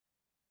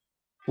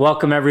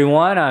Welcome,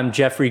 everyone. I'm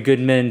Jeffrey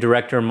Goodman,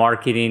 Director of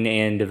Marketing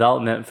and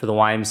Development for the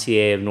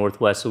YMCA of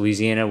Northwest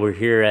Louisiana. We're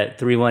here at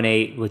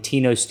 318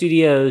 Latino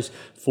Studios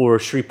for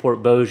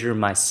Shreveport-Bossier,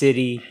 my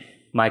city,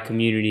 my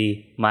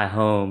community, my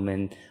home.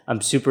 And I'm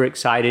super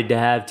excited to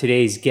have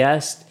today's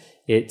guest.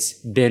 It's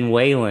Ben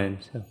Whalen.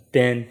 So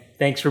Ben,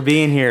 thanks for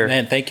being here.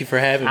 Man, thank you for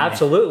having me.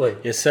 Absolutely.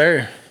 Yes,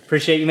 sir.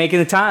 Appreciate you making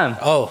the time.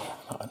 Oh,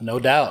 no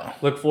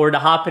doubt. Look forward to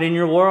hopping in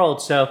your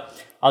world. So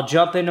I'll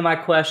jump into my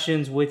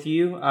questions with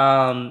you.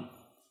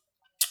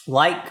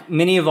 Like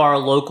many of our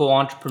local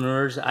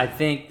entrepreneurs, I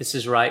think this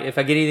is right. If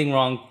I get anything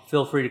wrong,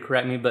 feel free to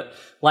correct me. But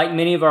like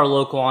many of our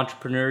local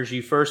entrepreneurs,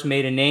 you first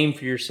made a name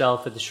for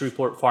yourself at the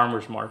Shreveport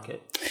Farmers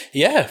Market.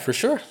 Yeah, for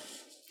sure.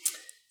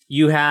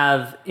 You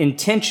have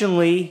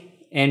intentionally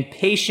and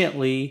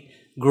patiently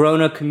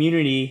grown a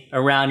community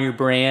around your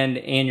brand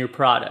and your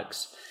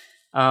products.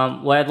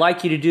 What I'd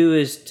like you to do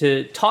is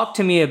to talk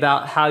to me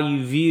about how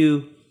you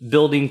view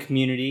building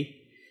community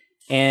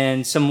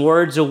and some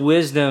words of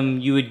wisdom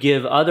you would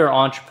give other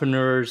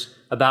entrepreneurs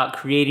about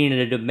creating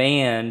a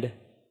demand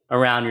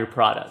around your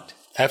product.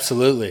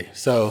 Absolutely.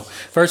 So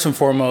first and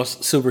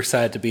foremost, super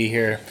excited to be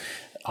here.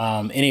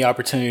 Any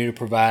opportunity to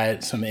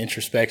provide some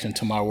introspection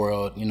to my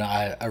world,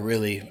 I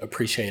really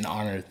appreciate and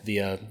honor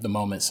the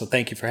moment. So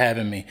thank you for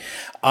having me.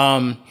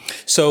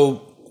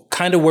 So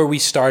kind of where we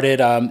started,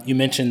 you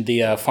mentioned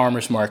the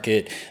farmers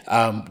market.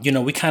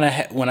 We kind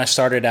of, when I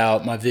started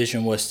out, my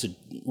vision was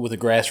with a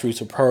grassroots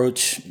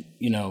approach,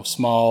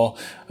 small,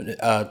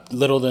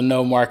 little to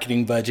no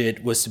marketing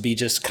budget, was to be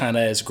just kind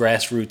of as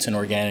grassroots and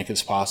organic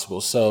as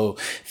possible. So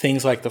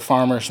things like the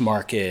farmers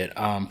market,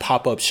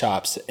 pop-up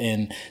shops,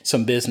 and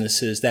some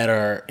businesses that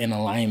are in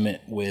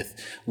alignment with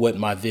what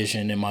my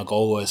vision and my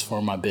goal was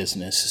for my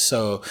business.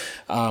 So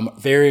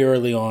very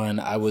early on,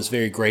 I was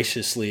very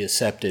graciously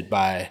accepted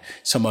by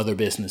some other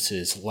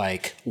businesses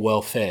like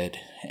Well Fed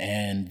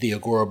and the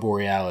Agora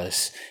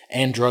Borealis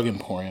and Drug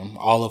Emporium,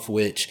 all of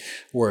which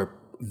were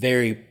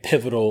very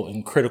pivotal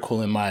and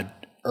critical in my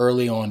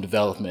early on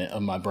development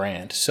of my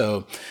brand.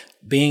 So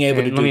being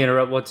able to let me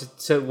interrupt.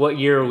 What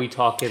year are we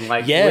talking?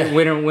 Like, yeah.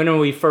 When are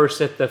we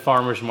first at the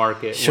farmers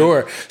market?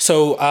 Sure.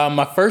 So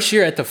my first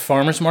year at the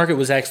farmers market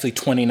was actually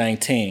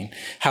 2019.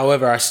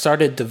 However, I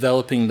started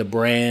developing the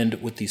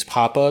brand with these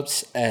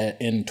pop-ups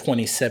in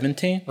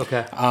 2017.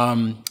 Okay.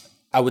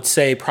 I would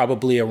say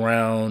probably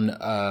around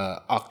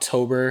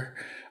October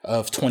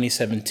of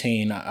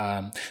 2017,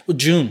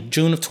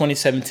 June of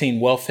 2017,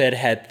 WellFed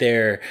had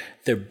their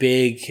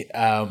big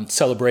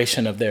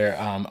celebration of their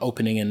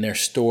opening in their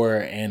store,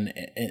 and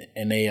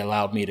they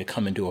allowed me to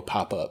come and do a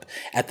pop-up.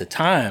 At the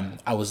time,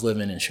 I was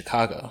living in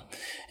Chicago,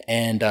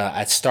 and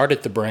I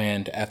started the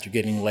brand after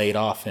getting laid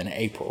off in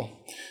April.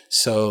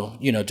 So,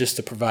 just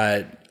to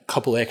provide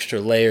couple extra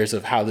layers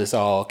of how this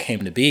all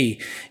came to be.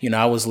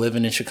 I was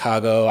living in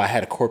Chicago. I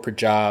had a corporate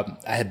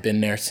job. I had been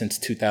there since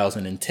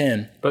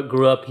 2010. But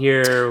grew up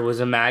here,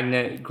 was a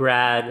magnet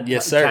grad.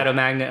 Yes, sir. Caddo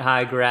Magnet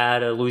High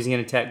grad, a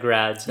Louisiana Tech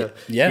grad. So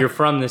yeah. You're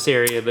from this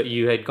area, but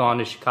you had gone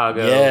to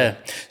Chicago. Yeah.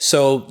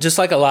 So just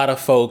like a lot of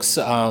folks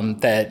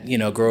that,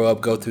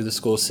 go through the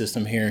school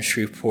system here in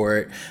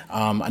Shreveport,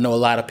 I know a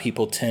lot of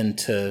people tend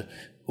to,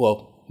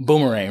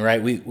 boomerang,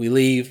 right? We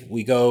leave,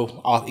 we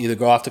go off, either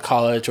go off to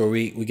college or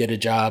we get a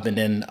job. And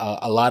then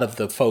a lot of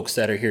the folks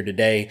that are here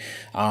today,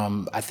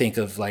 I think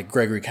of like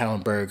Gregory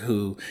Kallenberg,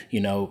 who,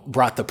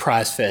 brought the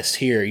Prize Fest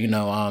here.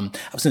 I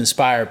was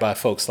inspired by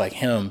folks like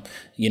him,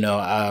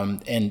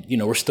 and,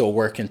 we're still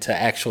working to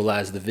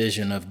actualize the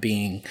vision of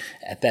being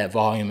at that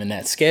volume and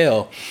that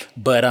scale.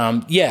 But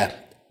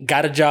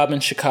got a job in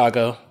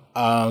Chicago,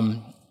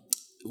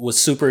 was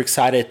super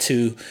excited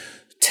to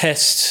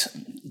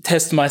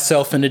test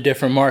myself in a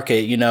different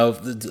market,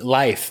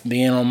 life,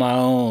 being on my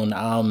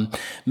own,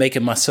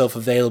 making myself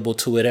available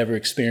to whatever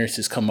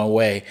experiences come my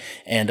way.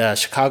 And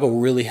Chicago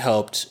really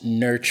helped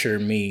nurture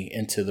me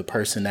into the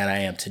person that I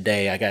am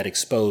today. I got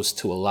exposed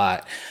to a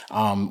lot,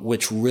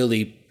 which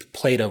really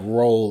played a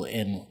role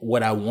in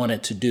what I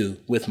wanted to do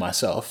with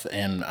myself.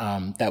 And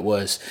that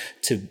was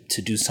to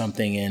do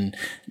something in,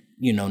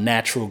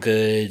 natural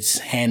goods,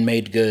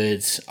 handmade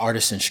goods,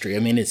 artisanry. I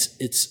mean,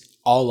 it's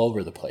all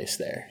over the place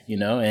there,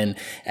 and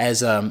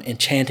as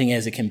enchanting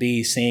as it can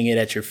be, seeing it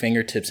at your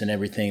fingertips and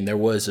everything, there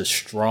was a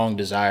strong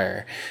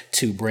desire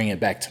to bring it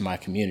back to my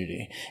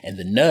community. And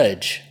the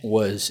nudge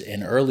was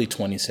in early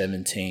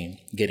 2017,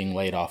 getting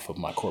laid off of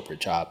my corporate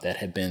job that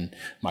had been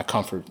my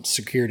comfort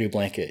security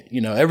blanket.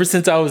 Ever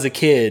since I was a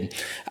kid,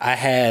 I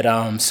had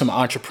some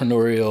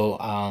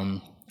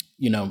entrepreneurial,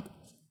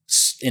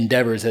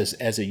 endeavors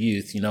as a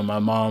youth. My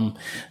mom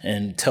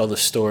and tell the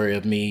story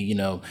of me,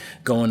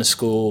 going to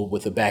school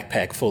with a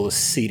backpack full of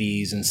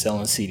CDs and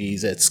selling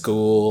CDs at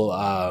school,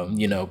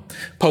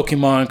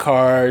 Pokemon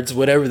cards,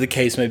 whatever the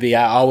case may be.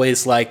 I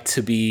always like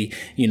to be,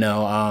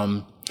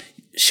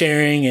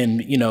 sharing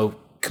and,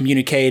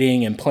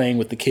 communicating and playing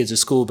with the kids at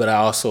school, but I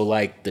also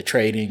like the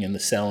trading and the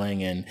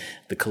selling and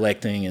the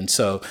collecting. And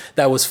so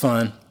that was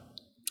fun.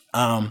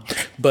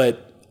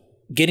 But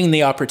getting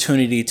the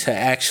opportunity to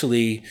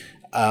actually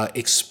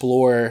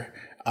explore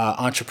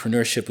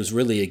entrepreneurship was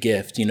really a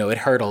gift. You know, it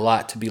hurt a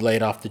lot to be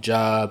laid off the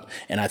job.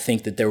 And I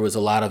think that there was a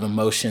lot of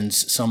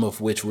emotions, some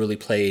of which really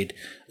played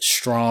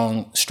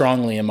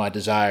strongly in my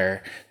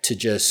desire to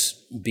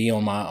just be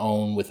on my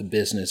own with a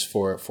business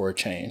for a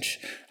change.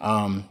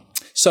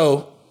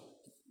 So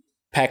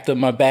packed up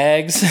my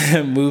bags,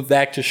 moved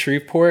back to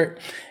Shreveport,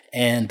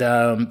 and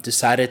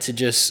decided to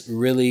just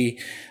really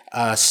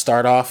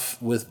start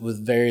off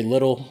with very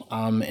little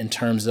in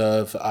terms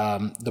of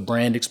the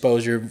brand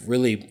exposure.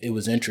 Really, it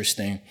was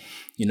interesting.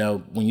 You know,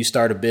 when you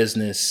start a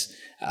business,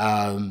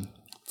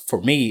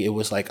 for me, it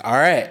was like, all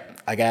right,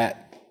 I got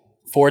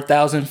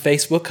 4,000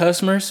 Facebook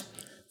customers,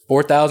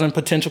 4,000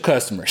 potential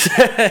customers,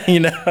 you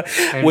know.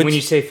 And when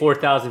you say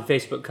 4,000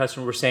 Facebook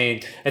customers, we're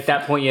saying at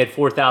that point you had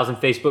 4,000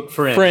 Facebook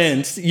friends.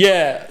 Friends,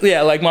 yeah,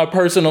 like my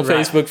personal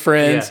Facebook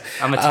friends.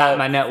 Yeah. I'm going to tap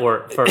my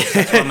network first.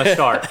 That's where I'm going to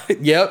start.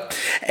 Yep.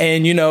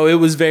 And, you know, it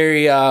was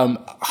very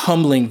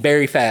humbling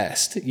very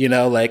fast, you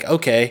know, like,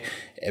 okay,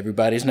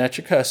 everybody's not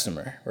your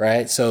customer,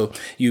 right? So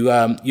you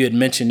had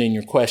mentioned in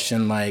your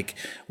question, like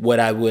what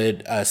I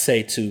would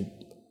say to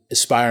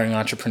aspiring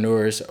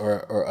entrepreneurs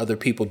or other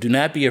people: do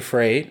not be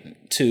afraid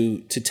to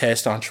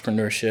test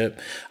entrepreneurship.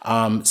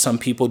 Some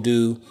people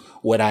do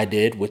what I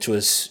did, which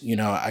was, you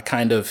know, I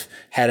kind of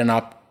had an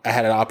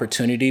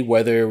opportunity,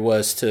 whether it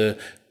was to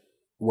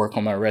work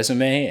on my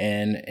resume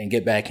and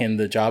get back in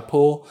the job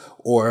pool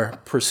or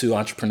pursue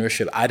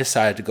entrepreneurship. I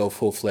decided to go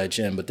full-fledged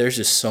in, but there's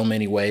just so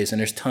many ways and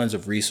there's tons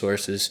of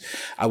resources.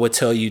 I would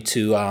tell you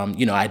to,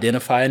 you know,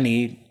 identify a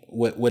need,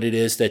 what it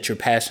is that you're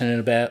passionate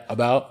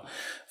about.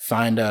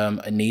 Find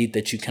a need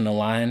that you can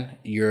align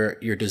your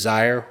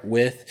desire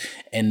with,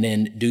 and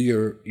then do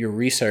your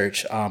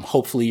research.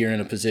 Hopefully you're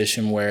in a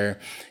position where,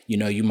 you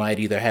know, you might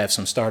either have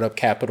some startup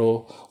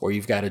capital or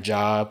you've got a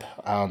job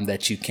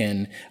that you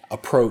can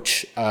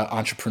approach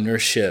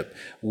entrepreneurship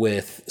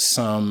with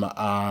some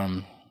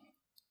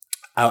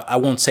I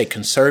won't say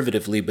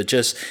conservatively, but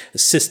just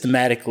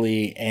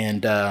systematically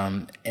and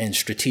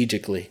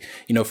strategically.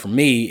 You know, for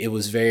me, it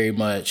was very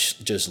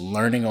much just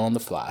learning on the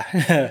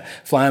fly,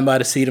 flying by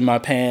the seat of my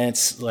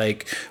pants.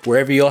 Like,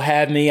 wherever you'll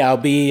have me,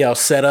 I'll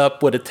set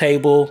up with a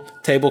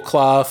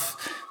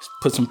tablecloth,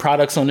 put some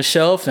products on the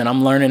shelf, and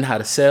I'm learning how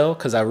to sell,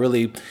 because I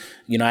really,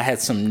 you know, I had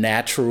some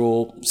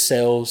natural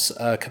sales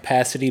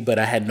capacity, but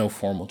I had no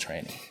formal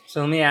training. So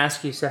let me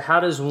ask you, so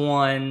how does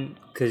one,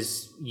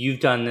 because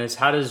you've done this,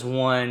 how does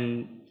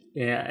one,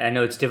 I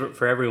know it's different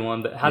for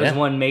everyone, but how does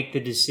one make the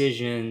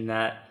decision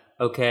that,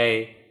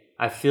 okay,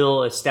 I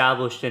feel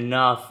established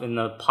enough in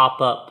the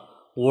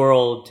pop-up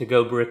world to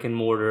go brick and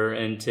mortar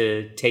and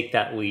to take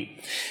that leap?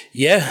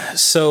 Yeah.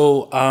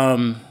 So,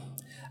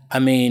 I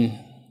mean,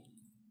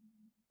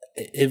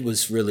 it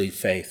was really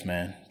faith,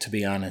 man, to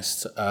be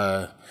honest.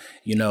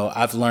 You know,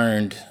 I've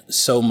learned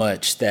so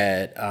much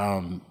that,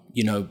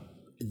 you know,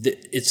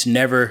 it's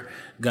never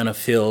going to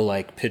feel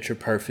like picture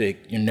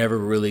perfect. You're never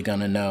really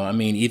going to know. I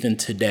mean, even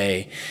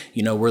today,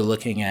 you know, we're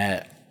looking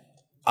at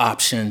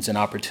options and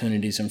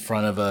opportunities in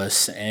front of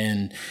us,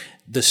 and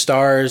the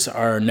stars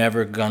are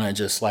never going to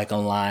just like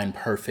align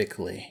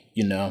perfectly.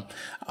 You know,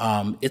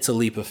 it's a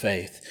leap of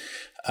faith.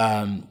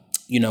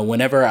 You know,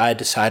 whenever I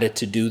decided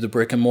to do the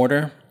brick and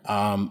mortar,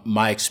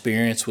 my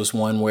experience was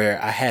one where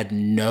I had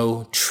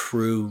no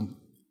true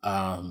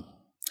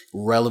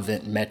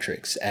relevant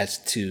metrics as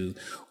to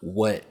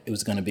what it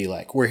was going to be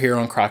like. We're here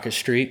on Crockett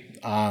Street.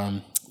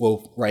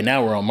 Well, right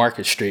now we're on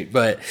Market Street,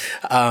 but,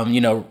 you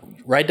know,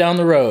 right down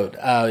the road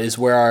is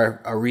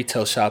where our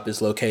retail shop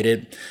is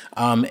located.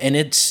 And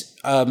it's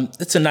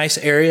a nice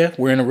area.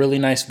 We're in a really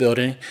nice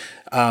building.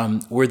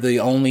 We're the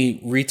only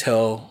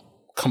retail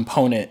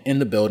component in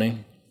the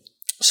building.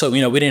 So, you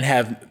know, we didn't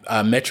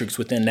have metrics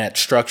within that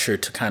structure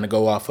to kind of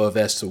go off of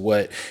as to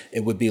what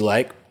it would be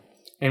like.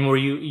 And were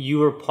you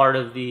were part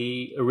of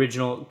the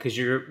original, because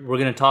we're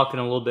going to talk in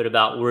a little bit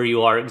about where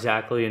you are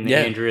exactly in the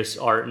Andreas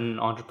Art and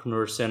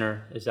Entrepreneur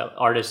Center. Is that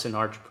Artist and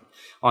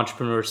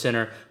Entrepreneur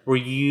Center? Were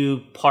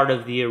you part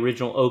of the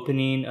original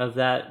opening of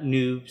that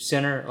new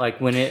center?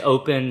 Like when it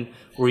opened,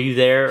 were you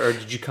there, or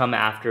did you come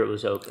after it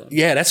was open?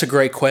 Yeah, that's a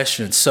great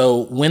question.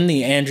 So when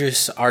the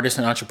Andreas Artist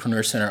and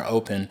Entrepreneur Center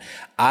opened,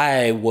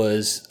 I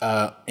was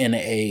in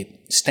a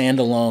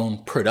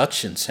standalone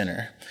production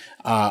center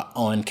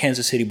on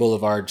Kansas City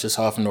Boulevard, just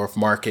off North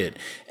Market.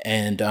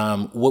 And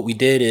what we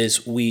did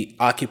is we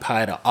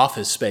occupied an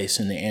office space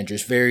in the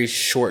Andrews very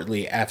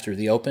shortly after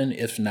the open,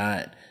 if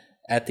not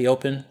at the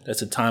open.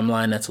 That's a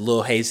timeline that's a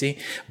little hazy.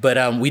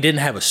 But we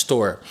didn't have a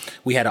store.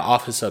 We had an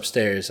office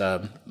upstairs.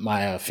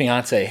 My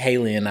fiance,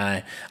 Haley, and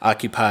I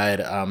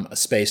occupied a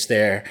space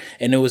there.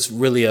 And it was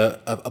really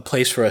a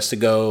place for us to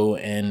go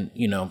and,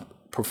 you know,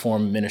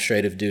 perform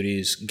administrative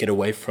duties, get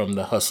away from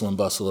the hustle and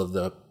bustle of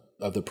the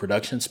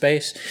production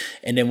space.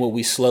 And then what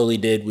we slowly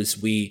did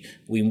was we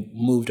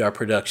moved our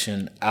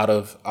production out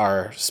of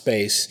our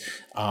space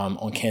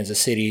on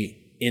Kansas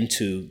City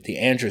into the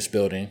Andrews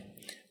building,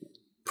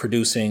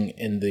 producing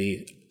in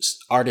the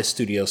artist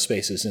studio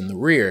spaces in the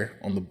rear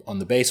on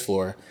the base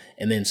floor,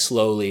 and then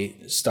slowly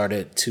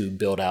started to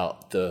build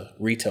out the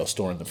retail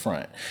store in the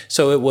front.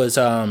 So it was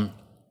an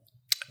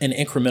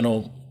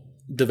incremental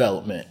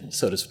development,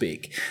 so to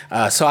speak.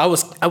 So I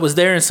was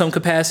there in some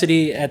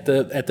capacity at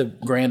the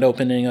grand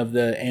opening of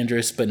the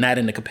Andrus, but not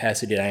in the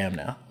capacity that I am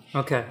now.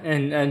 Okay,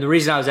 and the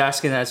reason I was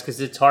asking that is because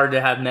it's hard to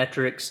have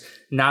metrics.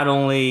 Not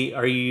only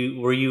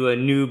were you a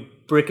new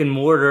brick and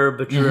mortar,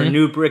 but you're a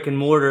new brick and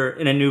mortar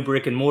in a new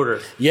brick and mortar.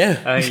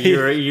 Yeah,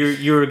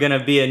 you're going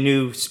to be a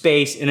new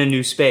space in a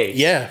new space.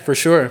 Yeah, for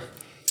sure.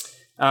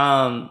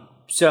 So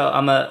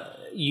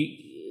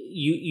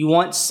you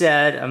once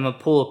said, I'm going to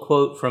pull a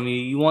quote from you.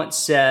 You once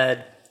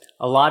said,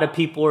 a lot of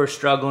people are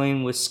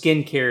struggling with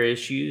skincare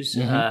issues,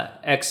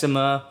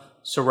 eczema,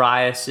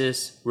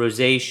 psoriasis,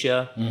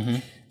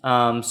 rosacea.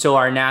 So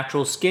our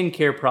natural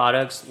skincare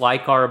products,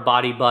 like our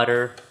body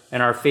butter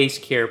and our face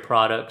care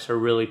products, are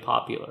really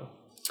popular.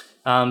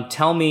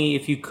 Tell me,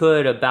 if you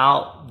could,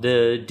 about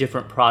the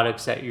different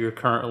products that you're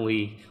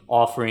currently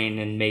offering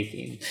and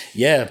making.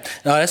 Yeah,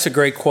 no, that's a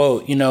great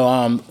quote.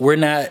 We're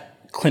not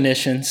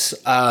clinicians.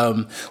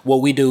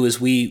 What we do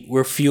is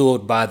we're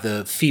fueled by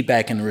the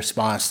feedback and the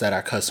response that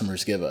our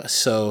customers give us.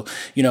 So,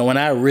 when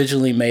I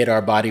originally made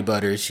our body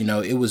butters,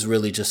 it was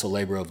really just a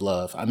labor of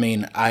love. I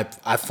mean, I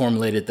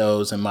formulated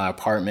those in my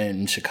apartment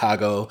in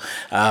Chicago,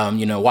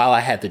 while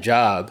I had the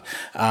job,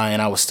 and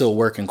I was still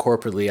working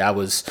corporately. I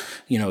was,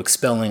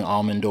 expelling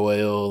almond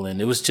oil, and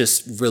it was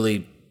just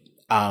really,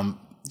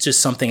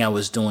 just something I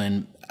was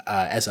doing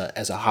as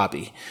a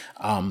hobby.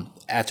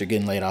 After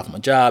getting laid off my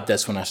job,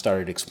 that's when I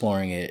started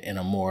exploring it in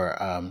a more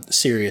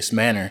serious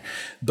manner.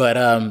 But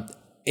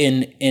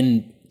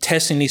in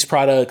testing these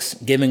products,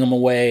 giving them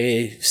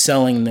away,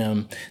 selling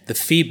them, the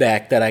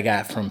feedback that I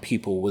got from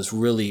people was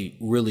really,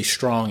 really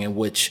strong, and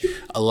which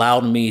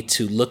allowed me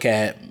to look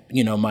at,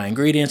 my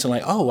ingredients and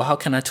like, oh, well, how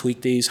can I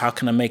tweak these? How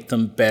can I make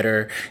them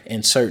better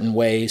in certain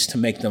ways to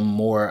make them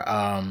more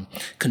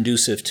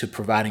conducive to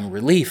providing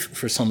relief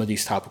for some of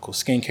these topical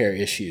skincare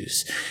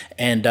issues?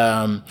 And,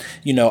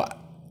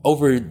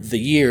 over the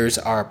years,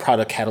 our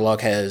product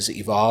catalog has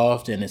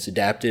evolved and it's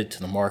adapted to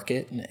the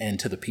market and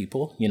to the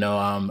people.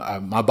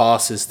 My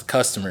boss is the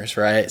customers,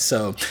 right?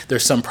 So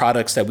there's some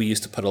products that we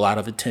used to put a lot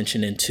of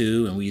attention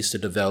into and we used to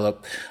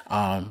develop.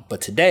 But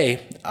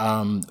today,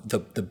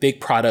 the big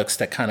products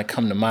that kind of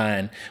come to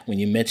mind when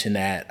you mention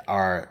that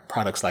are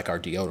products like our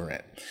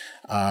deodorant.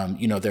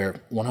 They're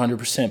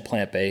 100%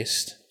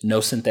 plant-based, no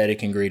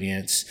synthetic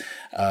ingredients,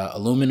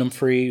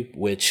 aluminum-free,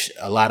 which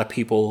a lot of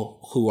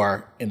people who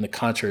are in the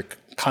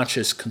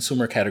conscious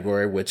consumer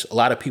category, which a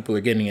lot of people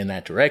are getting in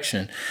that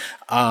direction.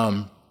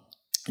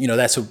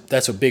 That's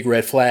a big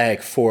red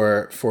flag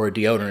for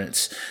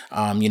deodorants.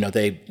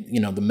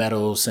 The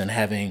metals and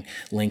having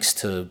links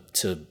to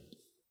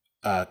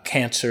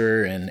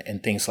cancer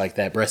and things like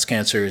that. Breast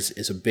cancer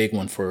is a big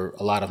one for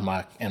a lot of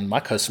my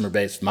customer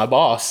base. My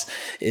boss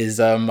is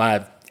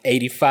my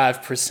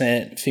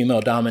 85%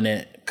 female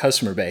dominant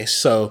customer base.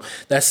 So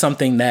that's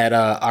something that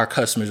our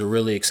customers are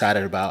really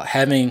excited about,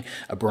 having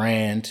a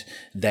brand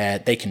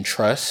that they can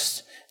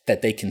trust,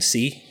 that they can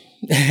see.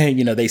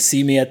 They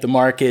see me at the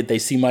market, they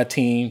see my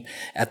team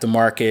at the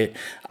market,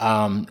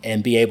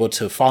 and be able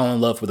to fall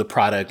in love with the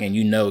product, and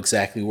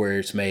exactly where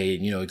it's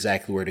made,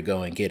 exactly where to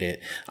go and get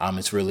it.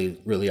 It's really,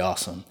 really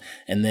awesome.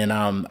 And then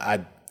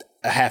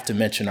I have to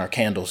mention our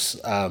candles,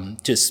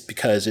 just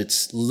because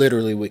it's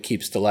literally what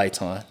keeps the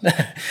lights on.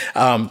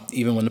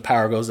 Even when the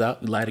power goes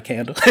out, we light a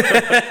candle.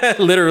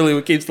 Literally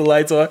what keeps the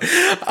lights on.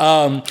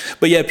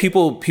 But yeah,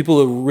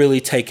 people are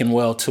really taken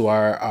well to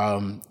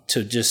our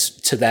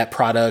to that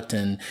product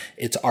and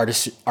its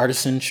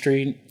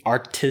artisanry,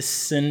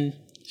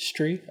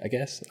 I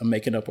guess. I'm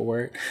making up a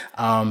word.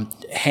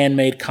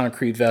 Handmade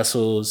concrete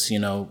vessels,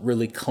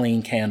 really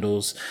clean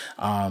candles,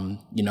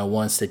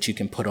 ones that you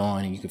can put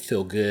on and you can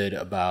feel good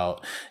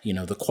about,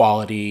 the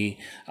quality,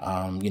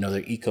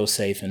 they're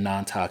eco-safe and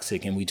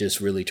non-toxic. And we just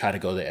really try to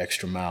go the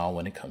extra mile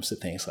when it comes to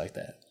things like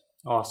that.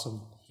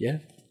 Awesome. Yeah.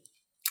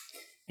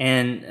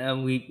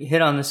 And we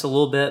hit on this a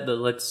little bit, but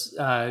let's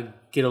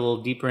get a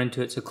little deeper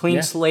into it. So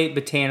Clean Slate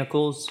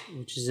Botanicals,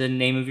 which is the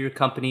name of your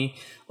company,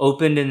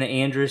 opened in the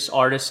Andrus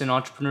Artist and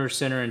Entrepreneur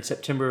Center in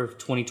September of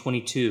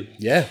 2022.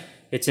 Yeah.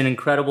 It's an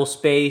incredible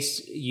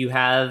space you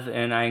have,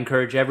 and I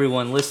encourage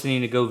everyone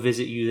listening to go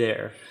visit you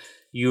there.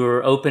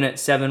 You're open at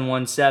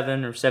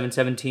 717 or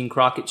 717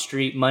 Crockett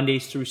Street,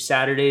 Mondays through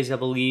Saturdays, I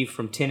believe,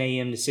 from 10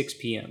 a.m. to 6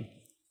 p.m.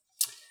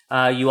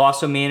 You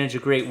also manage a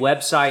great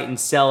website and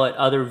sell at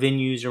other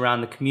venues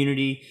around the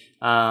community.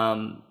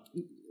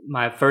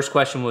 My first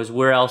question was,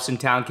 where else in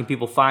town can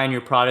people find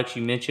your products?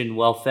 You mentioned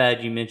Well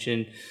Fed. You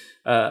mentioned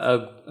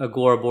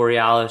Agora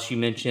Borealis. You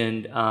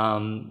mentioned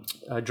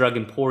Drug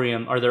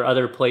Emporium. Are there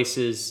other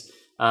places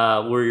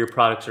where your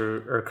products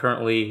are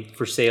currently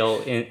for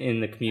sale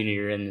in the community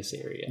or in this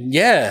area?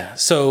 Yeah.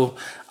 So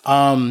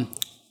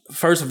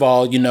first of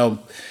all,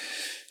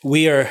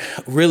 We are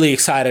really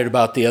excited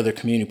about the other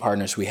community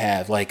partners we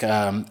have. Like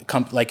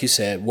you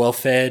said, Well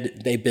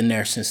Fed, they've been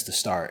there since the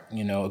start.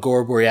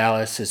 Agora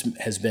Borealis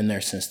has been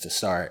there since the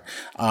start.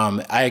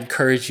 I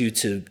encourage you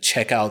to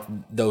check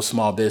out those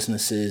small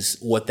businesses,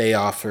 what they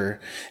offer,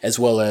 as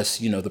well as,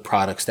 the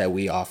products that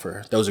we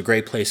offer. Those are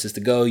great places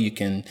to go. You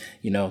can,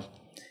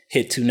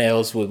 hit two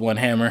nails with one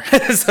hammer,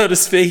 so to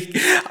speak.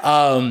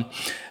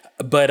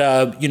 But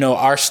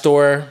our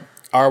store,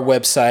 our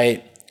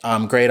website,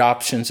 great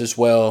options as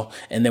well,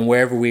 and then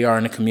wherever we are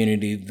in the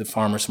community, the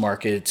farmers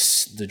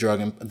markets, the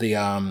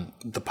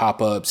the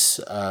pop-ups,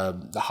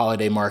 the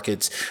holiday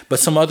markets, but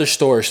some other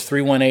stores.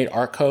 318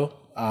 Artco,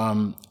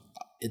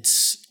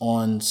 it's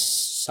on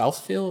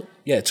Southfield.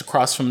 Yeah, it's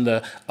across from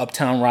the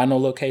Uptown Rhino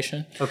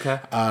location. Okay.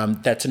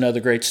 That's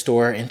another great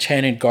store.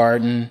 Enchanted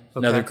Garden,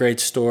 another great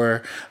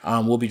store.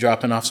 We'll be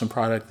dropping off some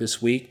product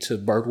this week to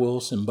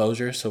Birdwills in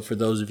Bossier. So for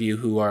those of you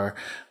who are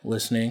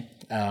listening,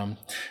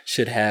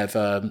 should have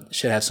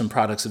some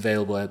products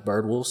available at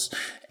Birdwills.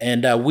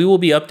 And we will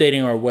be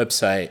updating our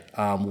website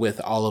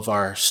with all of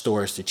our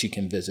stores that you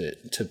can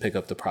visit to pick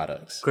up the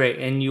products. Great.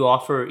 And you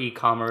offer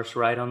e-commerce,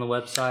 right, on the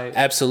website?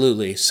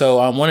 Absolutely.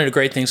 So one of the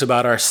great things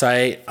about our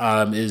site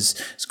is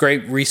it's a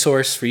great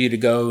resource for you to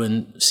go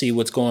and see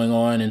what's going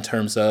on in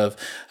terms of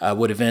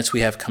what events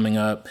we have coming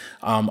up.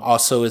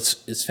 Also,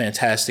 it's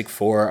fantastic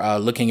for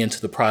looking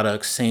into the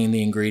products, seeing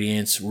the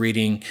ingredients,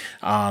 reading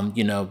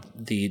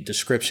the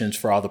descriptions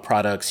for all the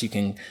products. You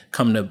can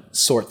come to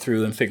sort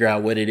through and figure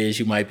out what it is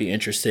you might be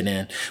interested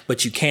in,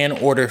 but you can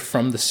order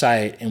from the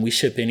site and we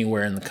ship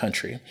anywhere in the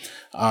country.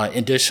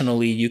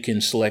 Additionally, you can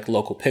select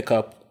local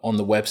pickup on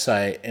the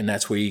website, and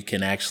that's where you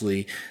can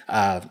actually,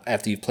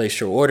 after you've placed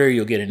your order,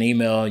 you'll get an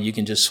email. You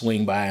can just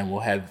swing by and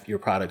we'll have your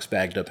products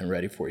bagged up and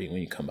ready for you when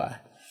you come by.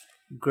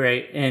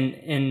 Great.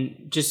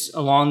 And just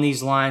along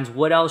these lines,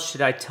 what else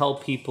should I tell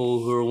people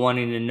who are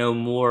wanting to know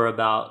more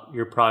about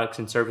your products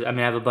and services? I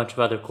mean, I have a bunch of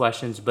other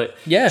questions, but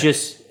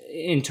just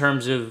in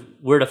terms of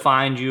where to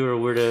find you or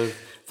where to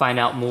find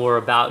out more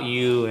about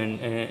you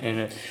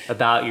and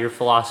about your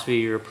philosophy,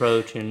 your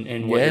approach,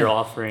 and what you're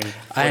offering.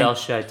 What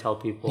else should I tell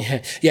people?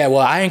 Well,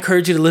 I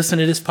encourage you to listen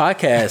to this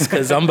podcast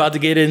because I'm about to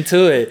get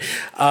into it.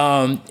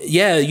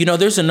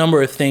 There's a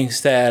number of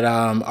things that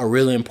are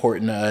really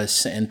important to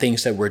us and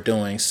things that we're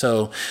doing.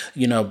 So,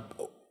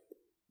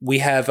 we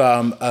have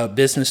a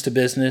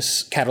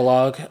business-to-business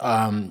catalog.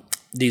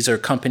 These are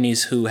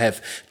companies who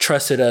have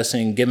trusted us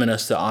and given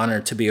us the honor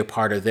to be a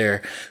part of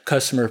their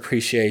customer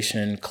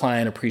appreciation,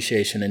 client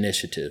appreciation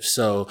initiatives.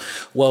 So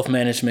wealth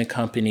management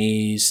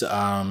companies,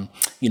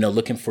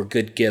 looking for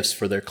good gifts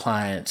for their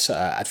clients.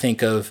 I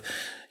think of,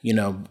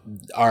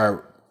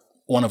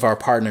 one of our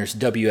partners,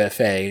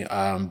 WFA,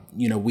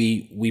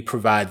 we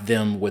provide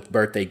them with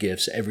birthday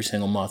gifts every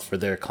single month for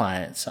their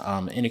clients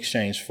in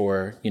exchange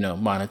for,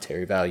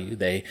 monetary value.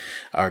 They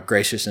are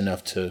gracious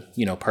enough to,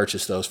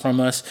 purchase those from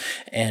us,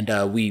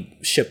 and we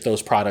ship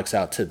those products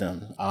out to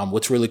them.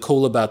 What's really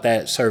cool about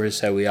that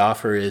service that we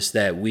offer is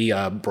that we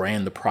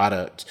brand the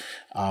product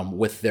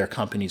with their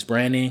company's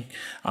branding.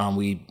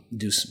 We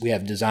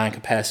have design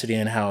capacity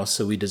in-house,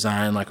 so we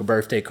design like a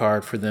birthday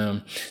card for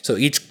them. So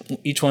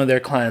each one of their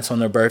clients on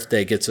their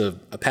birthday gets a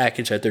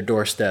package at their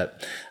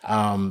doorstep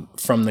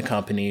from the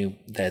company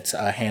that's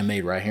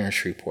handmade right here in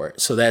Shreveport.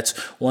 So that's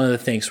one of the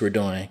things we're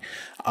doing.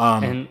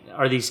 And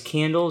are these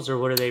candles, or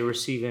what are they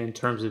receiving in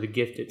terms of the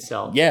gift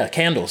itself? Yeah,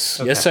 candles.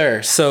 Okay. Yes,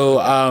 sir.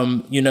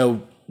 So,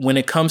 when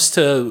it comes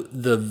to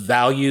the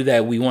value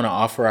that we want to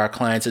offer our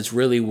clients, it's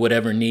really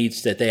whatever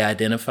needs that they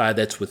identify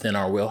that's within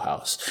our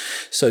wheelhouse.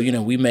 So,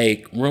 we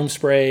make room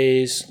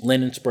sprays,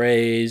 linen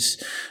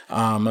sprays. We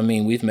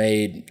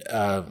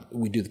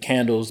do the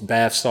candles,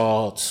 bath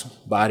salts,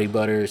 body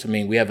butters.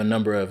 We have a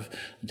number of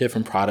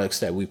different products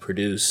that we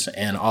produce,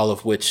 and all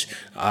of which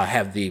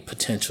have the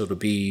potential to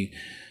be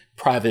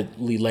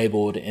privately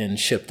labeled and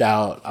shipped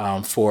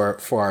out for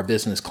our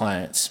business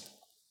clients.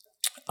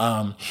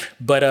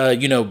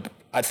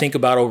 I think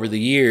about over the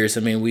years,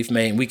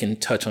 we can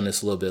touch on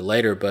this a little bit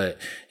later, but,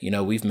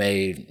 we've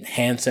made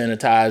hand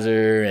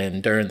sanitizer,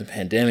 and during the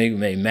pandemic, we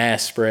made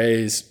mask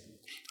sprays,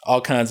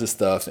 all kinds of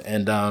stuff.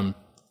 And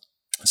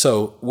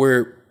so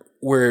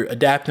we're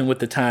adapting with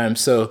the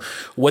times. So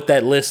what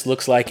that list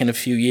looks like in a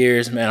few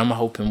years, man, I'm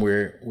hoping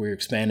we're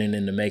expanding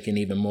into making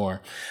even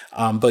more.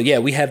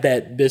 We have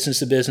that business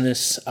to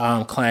business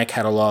client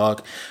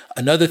catalog.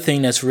 Another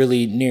thing that's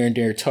really near and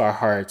dear to our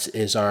hearts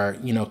is our,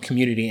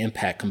 community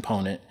impact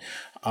component.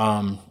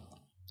 I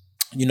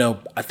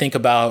think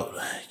about,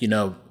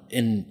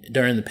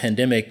 during the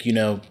pandemic,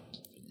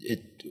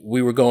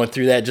 we were going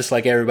through that just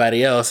like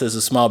everybody else as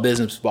a small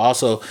business, but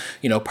also,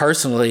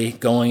 personally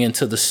going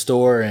into the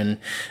store and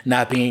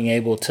not being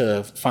able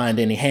to find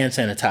any hand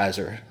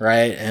sanitizer,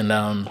 right? And,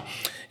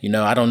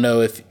 I don't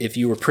know if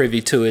you were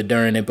privy to it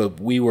during it, but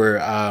we were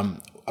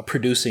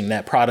producing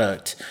that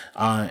product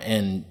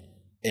in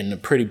a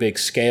pretty big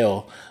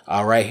scale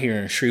right here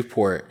in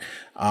Shreveport.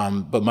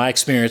 But my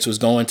experience was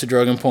going to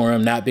Drug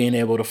Emporium, not being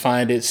able to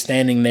find it,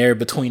 standing there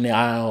between the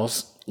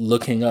aisles,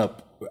 looking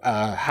up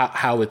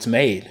how it's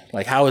made.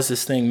 Like, how is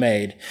this thing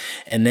made?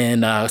 And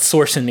then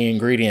sourcing the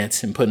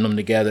ingredients and putting them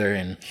together.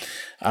 And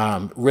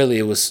really,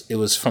 it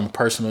was from a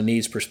personal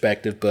needs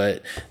perspective.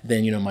 But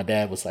then, my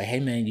dad was like, "Hey,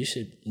 man, you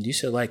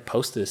should like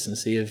post this and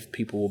see if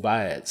people will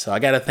buy it." So I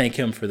got to thank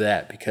him for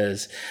that,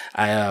 because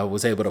I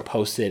was able to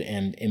post it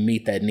and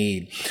meet that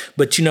need.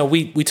 But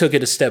we took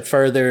it a step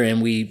further,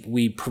 and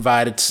we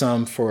provided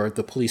some for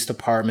the police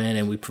department,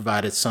 and we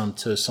provided some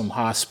to some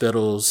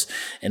hospitals,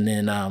 and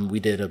then we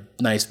did a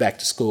nice back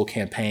to school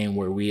campaign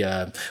where we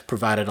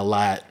provided a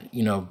lot.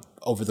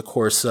 Over the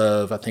course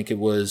of, I think it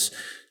was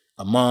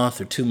a month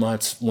or 2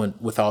 months,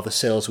 with all the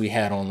sales we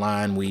had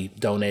online, we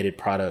donated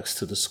products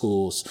to the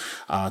schools,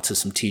 to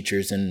some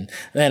teachers. And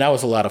man, that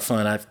was a lot of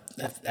fun. I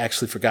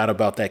actually forgot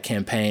about that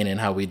campaign and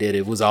how we did it.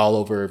 It was all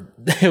over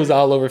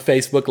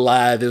Facebook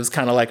Live. It was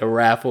kind of like a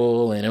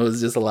raffle, and it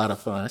was just a lot of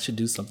fun. I should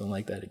do something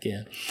like that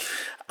again.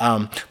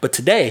 But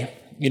today,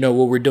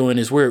 what we're doing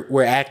is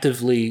we're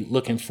actively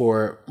looking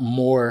for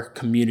more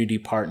community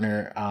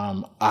partner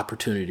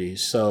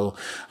opportunities. So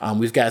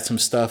we've got some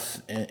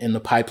stuff in the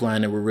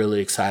pipeline that we're really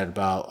excited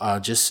about.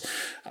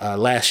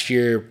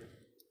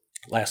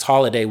 Last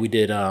holiday, we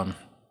did a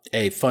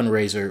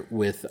fundraiser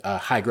with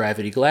High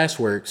Gravity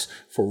Glassworks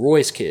for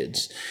Roy's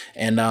Kids.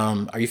 And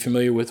are you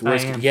familiar with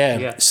Roy's Kids?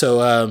 Yeah.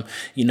 So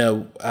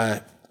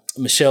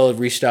Michelle had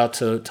reached out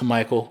to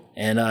Michael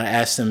and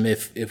asked him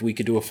if we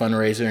could do a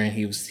fundraiser, and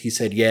he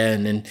said yeah.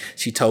 And then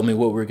she told me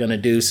what we were gonna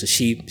do. So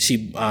she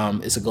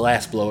is a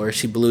glass blower.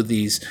 She blew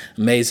these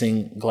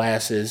amazing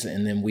glasses,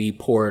 and then we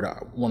poured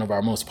one of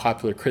our most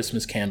popular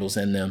Christmas candles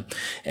in them,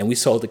 and we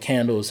sold the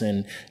candles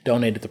and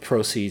donated the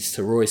proceeds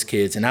to Roy's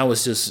Kids. And I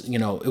was just,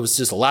 it was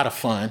just a lot of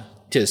fun.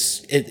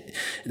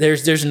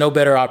 There's no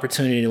better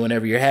opportunity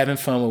whenever you're having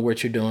fun with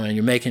what you're doing,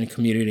 you're making a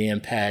community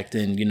impact,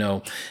 and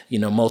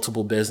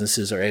multiple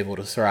businesses are able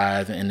to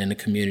thrive, and then the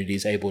community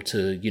is able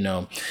to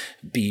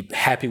be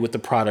happy with the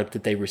product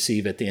that they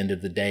receive at the end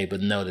of the day,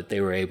 but know that they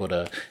were able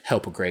to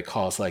help a great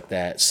cause like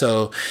that.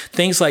 So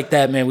things like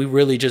that, man, we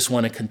really just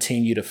want to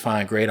continue to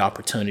find great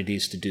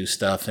opportunities to do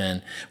stuff,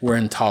 and we're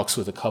in talks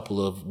with a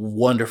couple of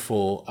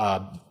wonderful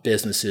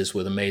businesses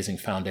with amazing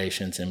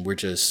foundations, and we're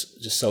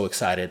just so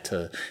excited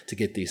to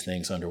get these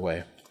things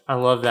underway. I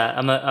love that.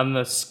 I'm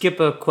gonna skip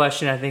a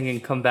question, I think,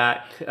 and come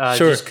back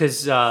sure. Just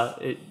because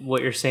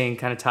what you're saying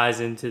kind of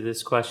ties into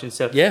this question.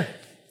 So yeah,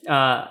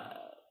 I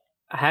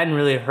hadn't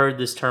really heard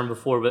this term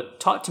before, but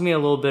talk to me a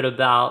little bit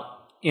about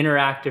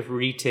interactive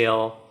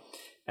retail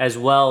as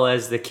well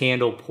as the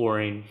candle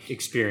pouring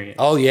experience.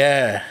 Oh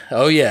yeah.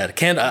 The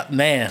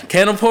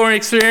candle pouring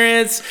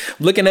experience.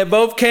 Looking at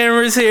both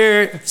cameras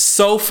here.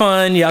 So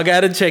fun. Y'all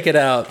got to check it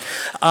out.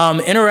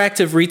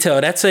 Interactive retail.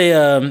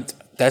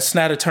 That's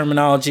not a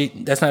terminology.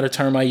 That's not a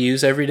term I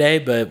use every day,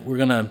 but we're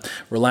going to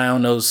rely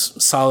on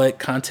those solid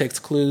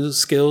context clues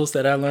skills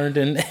that I learned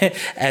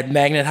at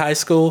Magnet High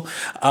School,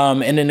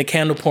 and then the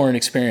candle pouring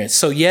experience.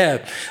 So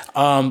yeah,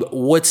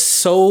 what's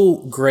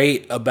so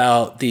great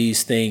about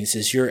these things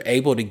is you're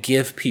able to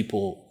give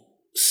people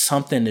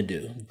something to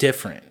do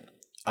different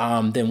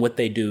than what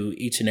they do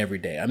each and every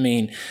day. I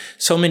mean,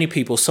 so many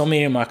people, so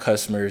many of my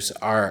customers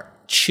are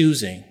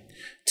choosing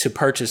to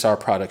purchase our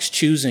products,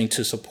 choosing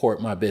to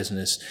support my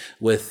business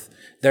with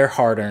their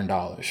hard-earned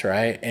dollars,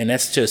 right? And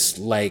that's just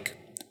like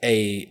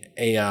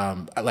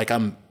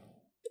I'm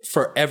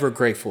forever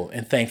grateful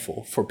and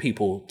thankful for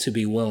people to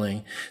be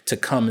willing to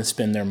come and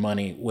spend their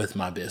money with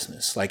my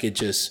business. Like, it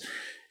just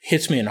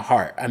hits me in the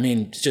heart. I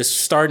mean,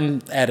 just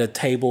starting at a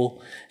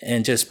table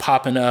and just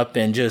popping up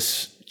and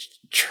just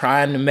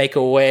trying to make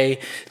a way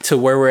to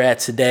where we're at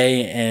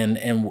today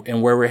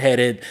and where we're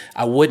headed.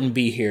 I wouldn't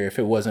be here if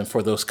it wasn't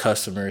for those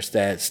customers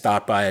that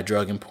stopped by a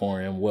Drug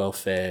Emporium, well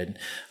fed.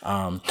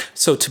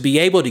 So to be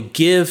able to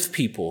give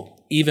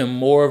people even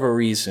more of a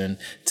reason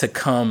to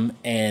come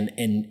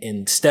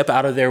and step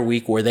out of their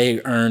week where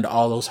they earned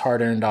all those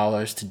hard-earned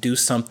dollars to do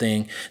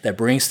something that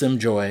brings them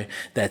joy,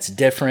 that's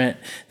different,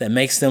 that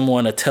makes them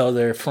want to tell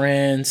their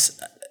friends.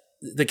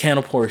 The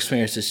candle pour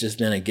experience has just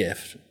been a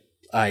gift.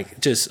 Like,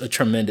 just a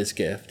tremendous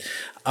gift.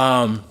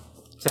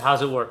 So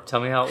how's it work?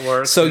 Tell me how it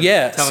works. So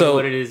yeah, tell me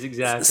what it is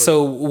exactly.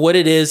 So what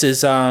it is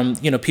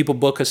people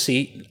book a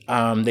seat.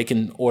 They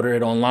can order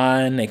it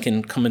online. They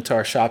can come into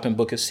our shop and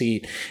book a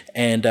seat.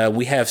 And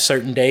we have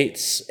certain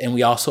dates, and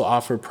we also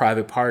offer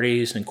private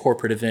parties and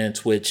corporate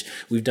events, which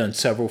we've done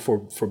several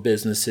for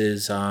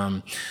businesses.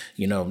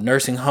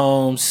 Nursing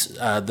homes.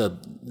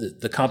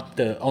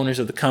 The owners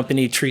of the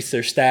company treats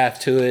their staff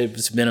to it.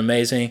 It's been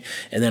amazing.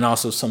 And then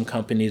also some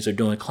companies are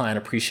doing client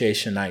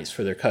appreciation nights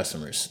for their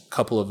customers. A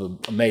couple of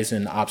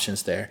amazing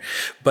options there.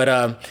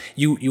 But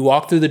you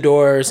walk through the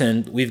doors,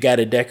 and we've got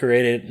it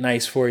decorated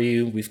nice for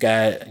you. We've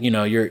got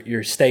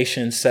your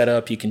station set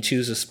up. You can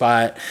choose a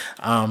spot.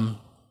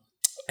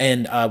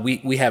 And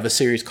we have a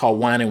series called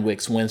Wine and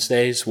Wicks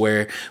Wednesdays,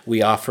 where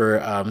we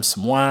offer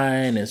some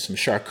wine and some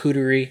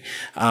charcuterie.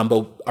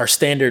 But our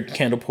standard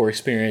candle pour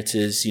experience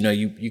is,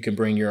 you can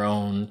bring your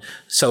own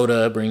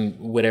soda, bring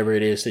whatever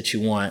it is that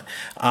you want.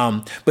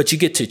 But you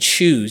get to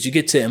choose, you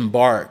get to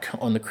embark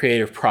on the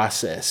creative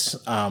process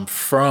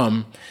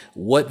from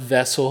what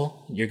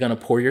vessel you're going to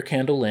pour your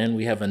candle in.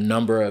 We have a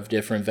number of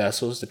different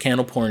vessels. The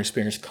candle pouring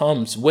experience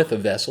comes with a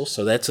vessel,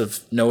 so that's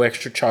of no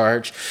extra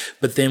charge.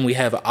 But then we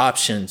have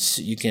options.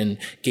 You can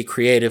get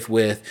creative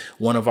with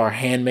one of our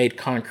handmade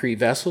concrete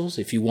vessels.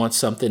 If you want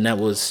something that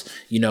was,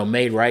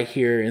 made right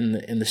here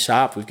in the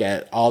shop, we've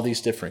got all these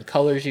different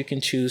colors you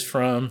can choose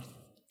from.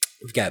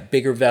 We've got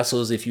bigger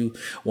vessels. If you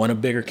want a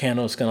bigger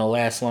candle, it's going to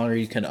last longer,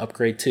 you can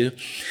upgrade to.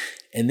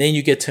 And then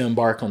you get to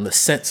embark on the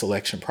scent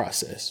selection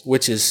process,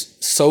 which is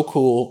so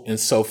cool and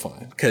so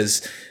fun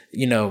because,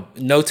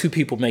 no two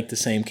people make the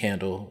same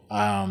candle.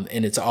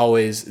 And it's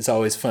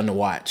always fun to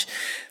watch.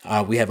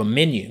 We have a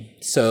menu.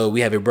 So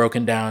we have it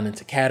broken down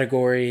into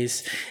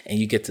categories and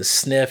you get to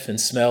sniff and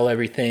smell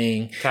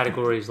everything.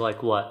 Categories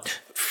like what?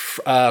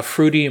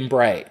 Fruity and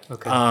bright,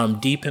 okay.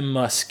 Deep and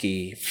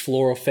musky,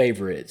 floral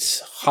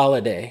favorites,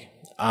 holiday.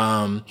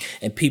 And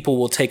people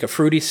will take a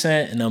fruity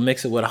scent and they'll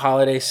mix it with a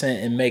holiday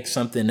scent and make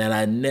something that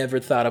I never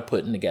thought of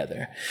putting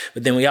together.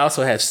 But then we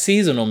also have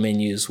seasonal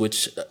menus,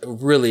 which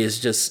really is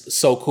just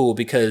so cool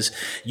because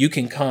you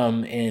can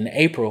come in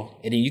April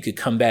and then you could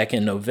come back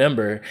in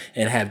November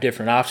and have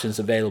different options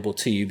available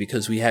to you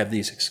because we have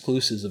these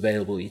exclusives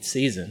available each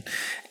season.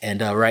 And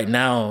right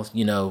now,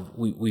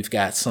 we've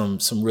got some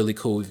really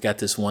cool. We've got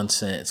this one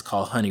scent. It's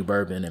called honey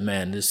bourbon, and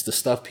man, the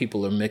stuff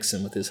people are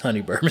mixing with this honey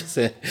bourbon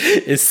scent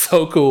is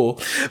so cool.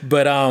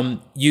 But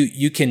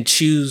you can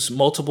choose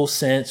multiple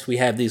scents. We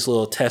have these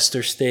little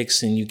tester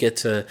sticks, and you get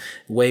to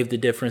wave the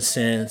different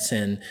scents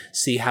and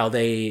see how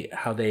they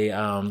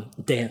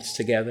dance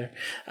together.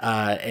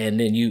 And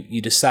then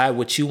you decide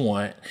what you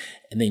want.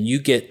 And then you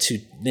get to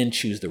then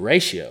choose the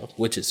ratio,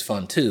 which is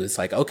fun too. It's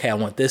like, okay, I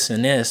want this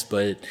and this,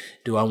 but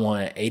do I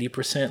want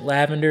 80%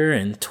 lavender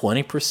and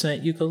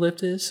 20%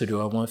 eucalyptus, or do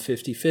I want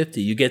 50-50?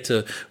 You get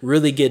to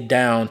really get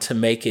down to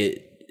make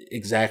it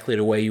exactly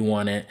the way you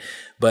want it,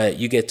 but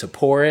you get to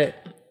pour it,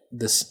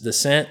 the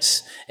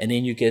scents, and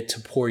then you get to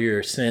pour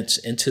your scents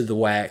into the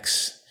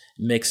wax,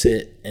 mix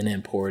it, and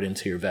then pour it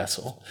into your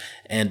vessel.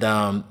 And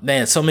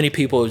man, so many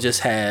people have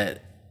just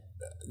had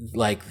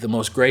like the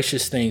most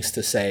gracious things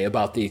to say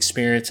about the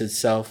experience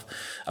itself,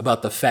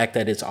 about the fact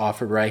that it's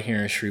offered right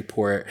here in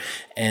Shreveport.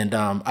 And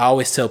I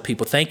always tell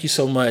people, thank you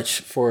so much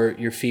for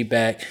your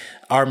feedback.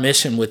 Our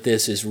mission with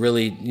this is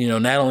really,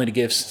 not only to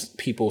give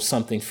people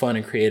something fun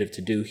and creative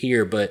to do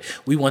here, but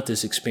we want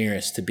this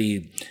experience to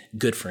be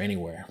good for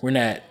anywhere. We're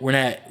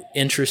not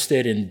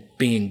interested in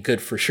being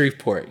good for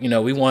Shreveport.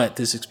 We want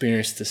this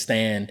experience to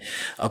stand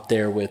up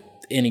there with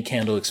any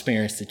candle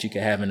experience that you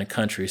could have in the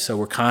country. So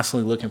we're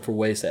constantly looking for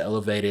ways to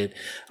elevate it.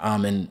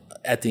 And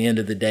at the end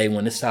of the day,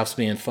 when it stops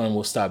being fun,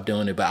 we'll stop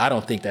doing it. But I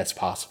don't think that's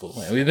possible,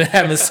 man. We've been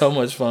having so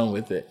much fun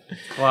with it.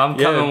 Well, I'm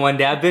coming one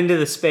day. I've been to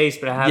the space,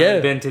 but I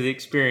haven't been to the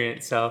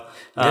experience. So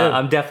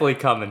I'm definitely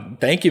coming.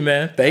 Thank you,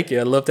 man. Thank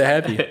you. I'd love to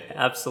have you.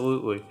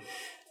 Absolutely.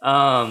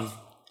 All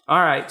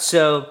right.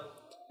 So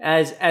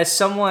as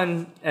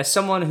someone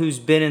who's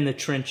been in the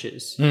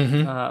trenches,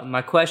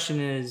 my question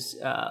is,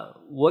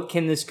 what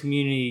can this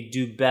community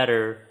do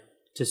better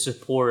to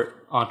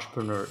support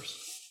entrepreneurs?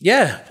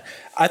 Yeah,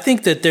 I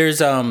think that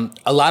there's a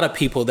lot of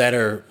people that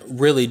are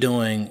really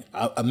doing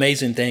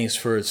amazing things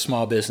for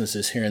small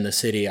businesses here in the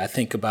city. I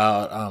think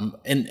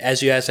about, and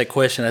as you ask that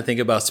question, I think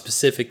about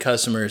specific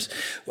customers.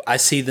 I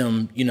see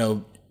them,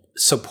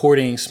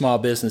 supporting small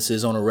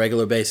businesses on a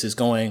regular basis,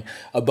 going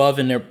above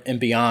and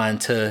beyond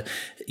to,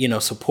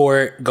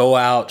 support, go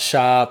out,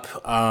 shop,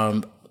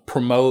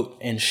 promote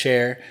and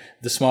share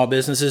the small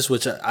businesses,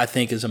 which I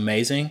think is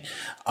amazing.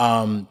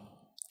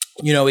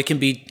 It can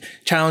be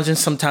challenging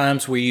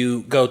sometimes where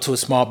you go to a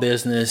small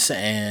business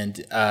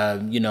and,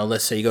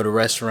 let's say you go to a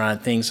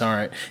restaurant, things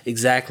aren't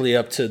exactly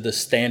up to the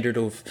standard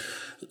of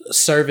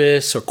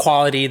service or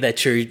quality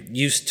that you're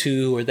used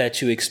to or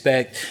that you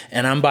expect.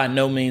 And I'm by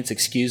no means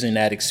excusing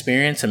that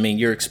experience. I mean,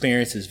 your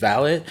experience is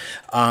valid.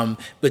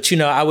 But,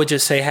 I would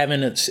just say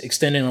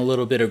extending a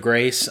little bit of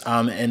grace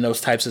in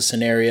those types of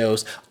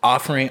scenarios,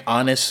 offering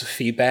honest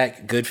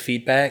feedback, good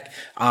feedback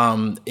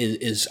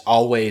is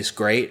always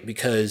great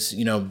because,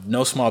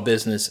 no small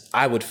business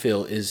I would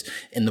feel is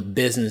in the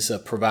business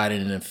of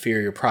providing an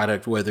inferior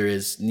product, whether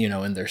it's,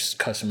 in their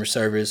customer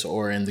service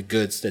or in the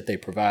goods that they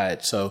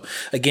provide. So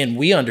again,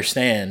 we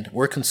understand,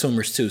 we're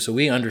consumers too. So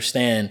we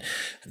understand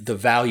the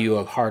value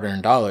of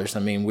hard-earned dollars. I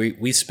mean,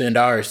 we spend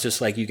ours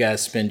just like you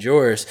guys spend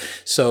yours.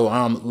 So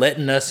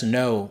letting us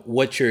know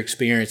what your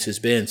experience has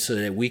been so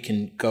that we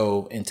can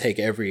go and take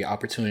every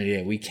opportunity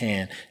that we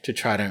can to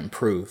try to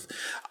improve.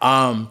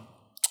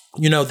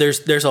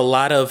 There's a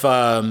lot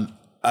of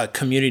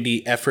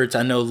community efforts.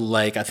 I know,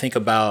 I think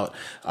about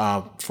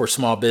for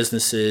small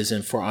businesses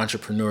and for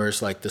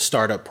entrepreneurs, like the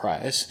Startup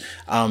Prize.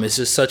 It's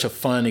just such a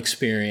fun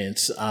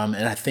experience. And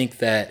I think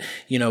that,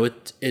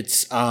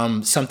 it's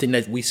something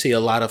that we see a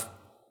lot of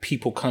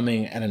people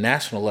coming at a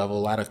national level,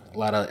 a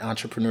lot of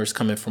entrepreneurs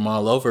coming from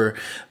all over.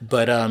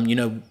 But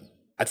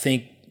I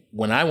think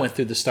when I went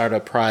through the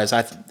Startup Prize,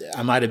 I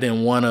might have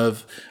been one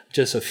of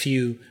just a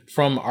few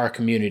from our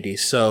community.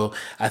 So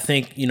I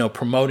think,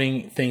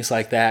 promoting things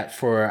like that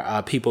for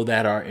people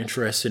that are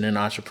interested in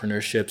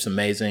entrepreneurship is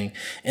amazing.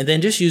 And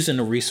then just using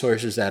the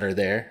resources that are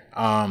there.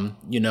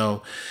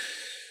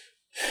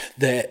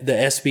 The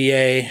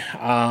SBA,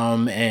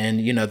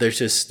 and there's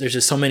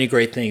just so many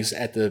great things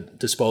at the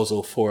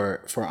disposal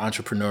for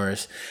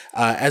entrepreneurs.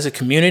 As a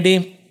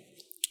community,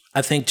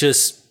 I think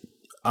just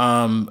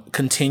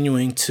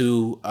continuing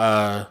to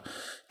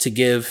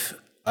give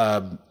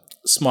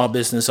small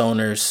business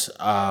owners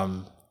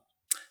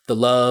the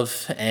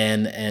love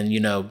and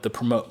the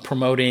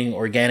promoting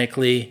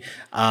organically,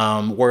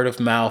 word of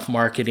mouth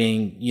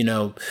marketing.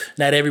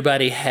 Not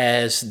everybody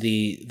has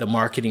the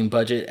marketing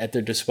budget at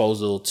their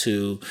disposal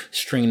to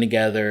string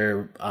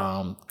together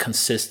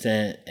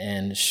consistent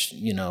and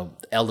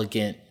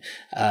elegant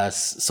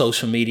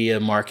social media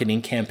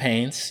marketing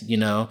campaigns.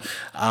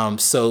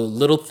 So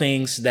little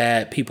things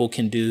that people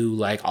can do,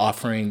 like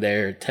offering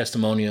their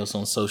testimonials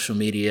on social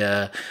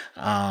media,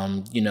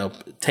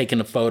 taking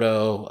a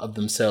photo of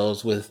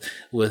themselves with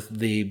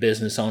the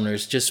business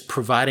owners, just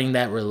providing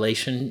that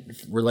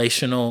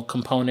relational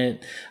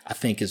component, I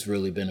think is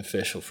really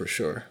beneficial for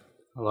sure.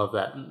 I love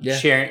that. Yeah.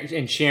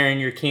 Sharing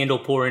your candle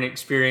pouring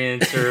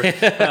experience or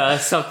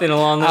something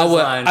along those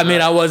lines. I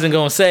mean, I wasn't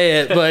going to say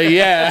it, but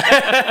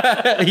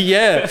yeah.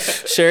 Yeah.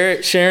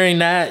 Sharing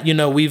that,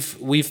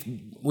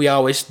 we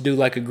always do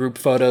like a group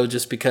photo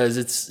just because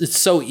it's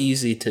so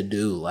easy to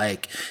do.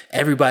 Like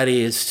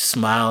everybody is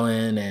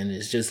smiling and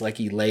is just like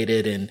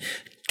elated and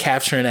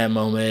capturing that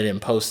moment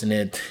and posting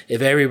it.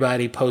 If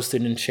everybody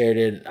posted and shared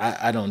it,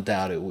 I don't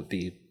doubt it would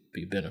be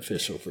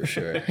beneficial for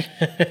sure.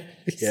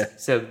 Yeah.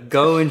 So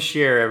go and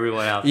share,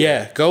 everyone out there.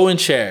 Yeah, go and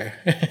share.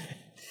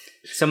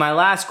 So my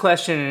last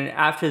question, and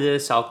after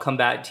this, I'll come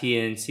back to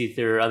you and see if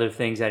there are other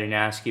things I didn't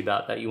ask you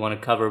about that you want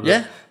to cover. But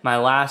yeah. My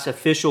last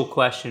official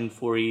question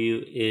for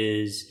you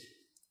is,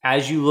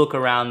 as you look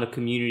around the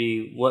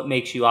community, what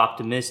makes you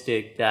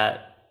optimistic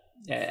that,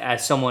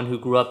 as someone who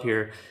grew up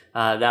here,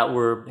 that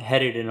we're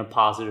headed in a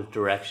positive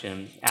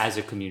direction as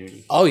a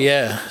community? Oh,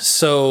 yeah.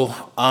 So,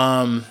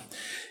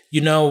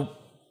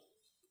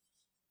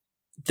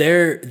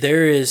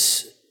 there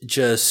is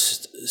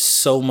just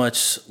so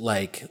much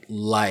like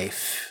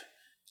life.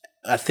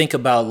 I think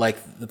about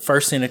like the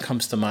first thing that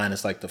comes to mind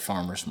is like the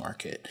farmers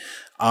market.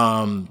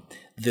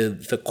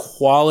 The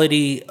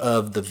quality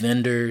of the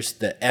vendors,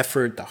 the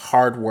effort, the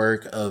hard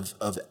work of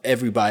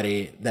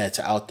everybody that's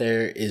out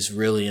there is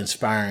really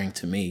inspiring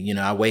to me.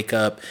 I wake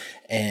up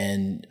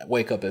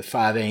at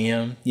 5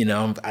 a.m.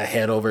 I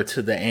head over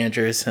to the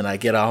Andrews and I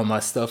get all my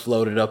stuff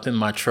loaded up in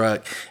my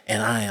truck,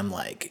 and I am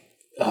like,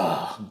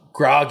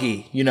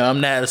 groggy. I'm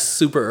not a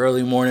super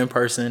early morning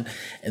person.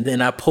 And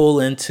then I pull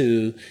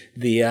into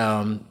the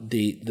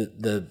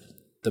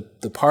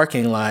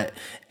parking lot,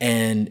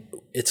 and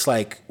it's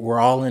like we're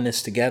all in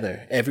this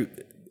together.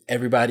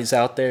 Everybody's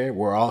out there.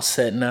 We're all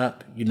setting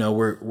up.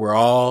 We're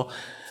all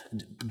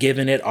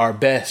giving it our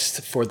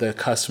best for the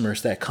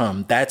customers that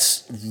come.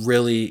 That's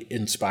really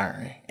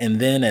inspiring. And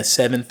then at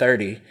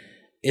 7:30,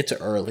 it's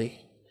early.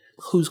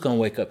 Who's going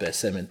to wake up at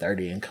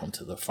 7:30 and come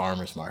to the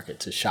farmers market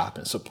to shop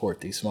and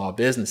support these small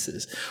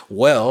businesses?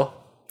 Well,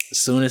 as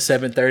soon as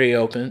 7:30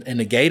 opens and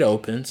the gate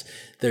opens,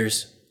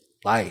 there's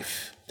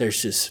life.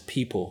 There's just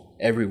people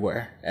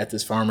everywhere at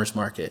this farmers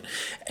market.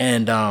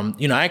 And,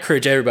 I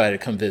encourage everybody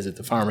to come visit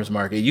the farmers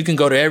market. You can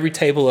go to every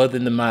table other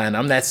than mine.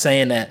 I'm not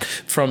saying that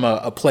from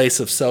a place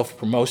of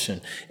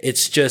self-promotion.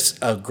 It's just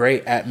a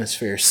great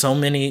atmosphere. So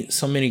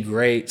many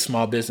great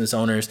small business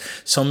owners,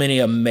 so many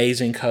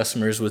amazing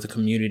customers with a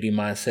community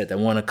mindset that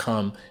want to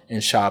come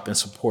and shop and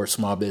support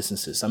small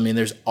businesses. I mean,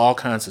 there's all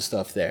kinds of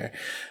stuff there.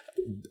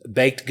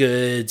 Baked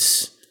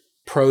goods,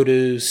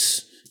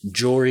 produce,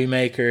 jewelry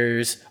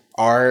makers,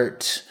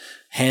 art,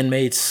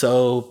 handmade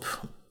soap,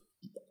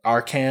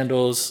 our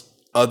candles,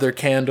 other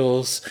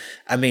candles.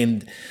 I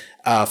mean,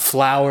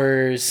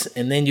 flowers,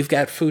 and then you've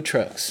got food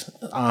trucks,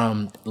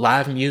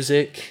 live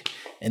music,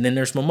 and then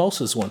there's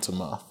mimosas once a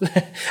month.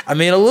 I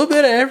mean, a little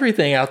bit of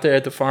everything out there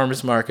at the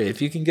farmers market.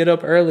 If you can get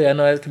up early, I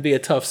know that can be a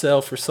tough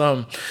sell for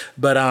some,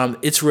 but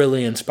it's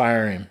really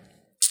inspiring.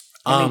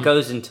 And it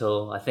goes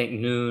until, I think,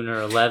 noon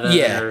or 11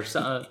 or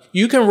something.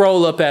 You can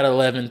roll up at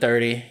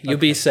 11:30. You'll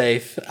be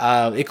safe.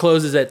 It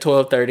closes at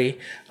 12:30.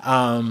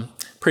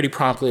 Pretty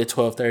promptly at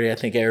 12:30. I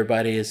think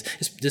everybody is.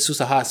 This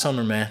was a hot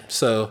summer, man.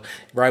 So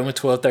right when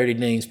 12:30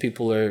 dings,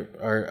 people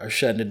are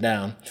shutting it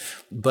down.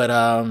 But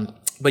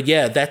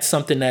yeah, that's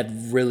something that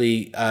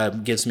really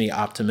gives me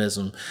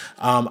optimism.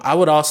 I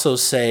would also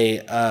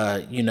say,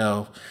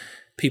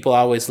 people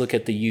always look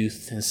at the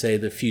youth and say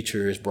the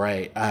future is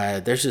bright.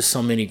 There's just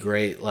so many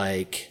great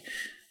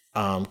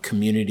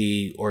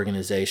community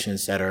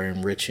organizations that are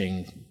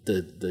enriching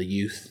the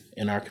youth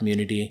in our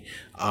community.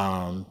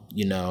 I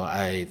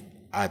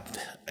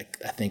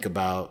think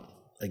about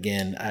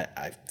again,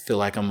 I feel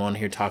like I'm on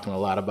here talking a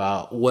lot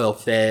about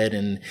Well-Fed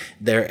and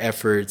their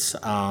efforts.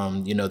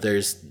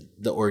 There's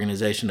the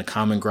organization, the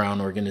Common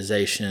Ground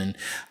organization.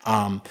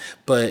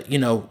 But,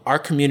 our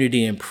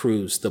community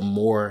improves the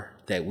more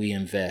that we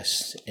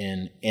invest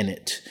in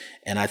it.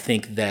 And I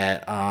think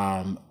that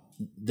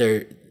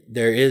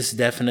there is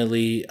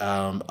definitely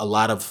a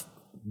lot of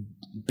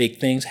big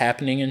things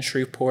happening in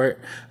Shreveport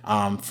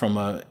from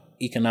a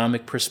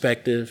economic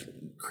perspective,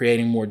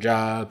 creating more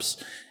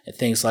jobs and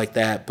things like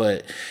that.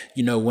 But,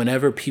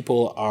 whenever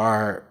people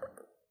are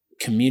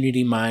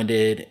community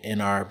minded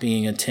and are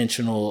being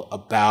intentional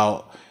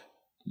about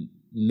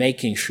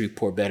making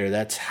Shreveport better,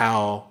 that's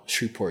how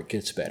Shreveport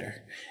gets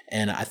better.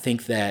 And I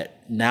think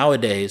that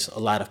nowadays, a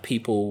lot of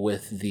people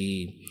with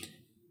the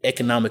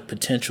economic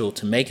potential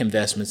to make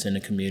investments in the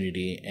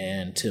community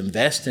and to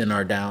invest in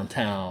our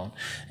downtown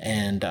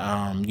and,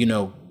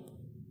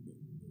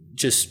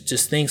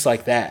 just things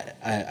like that,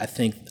 I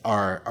think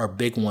are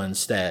big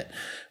ones that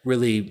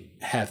really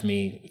have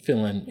me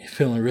feeling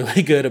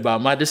really good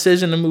about my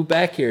decision to move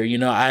back here.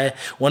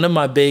 One of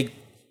my big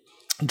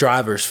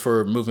drivers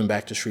for moving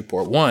back to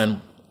Shreveport,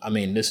 one,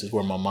 this is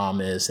where my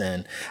mom is,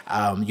 and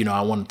I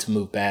wanted to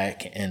move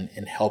back and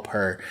help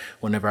her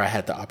whenever I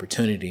had the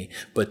opportunity.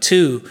 But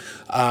two,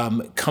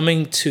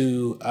 coming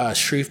to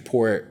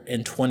Shreveport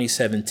in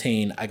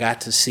 2017, I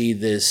got to see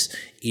this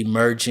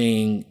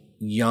emerging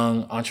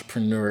young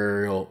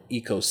entrepreneurial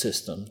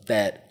ecosystem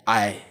that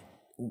I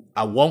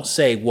won't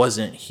say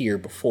wasn't here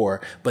before,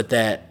 but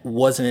that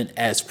wasn't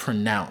as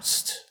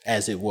pronounced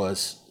as it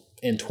was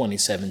in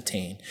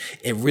 2017.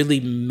 It really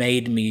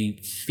made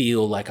me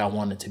feel like I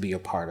wanted to be a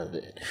part of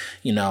it.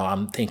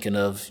 I'm thinking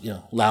of,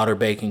 Louder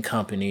Baking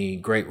Company,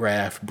 Great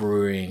Raft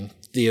Brewing,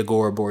 the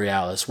Agora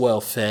Borealis,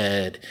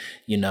 Well-Fed,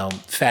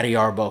 Fatty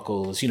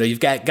Arbuckles. You've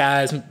got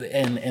guys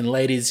and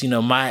ladies,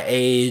 my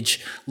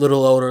age,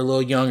 little older, a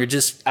little younger,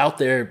 just out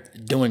there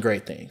doing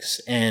great things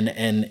and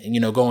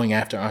going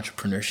after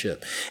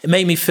entrepreneurship. It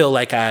made me feel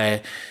like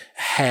I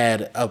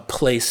had a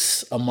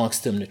place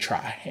amongst them to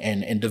try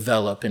and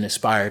develop and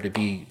aspire to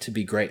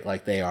be great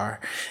like they are.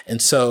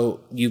 And so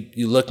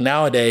you look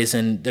nowadays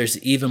and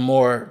there's even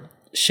more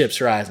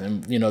ships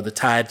rising. The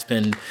tide's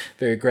been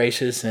very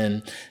gracious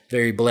and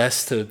very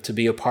blessed to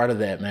be a part of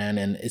that, man.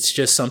 And it's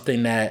just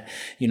something that,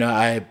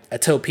 I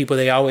tell people,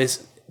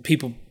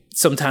 people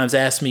sometimes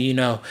ask me,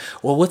 well,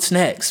 what's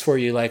next for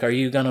you? Like, are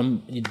you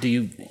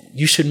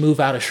you should move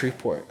out of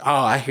Shreveport? Oh,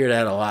 I hear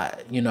that a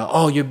lot.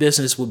 Oh, your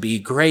business would be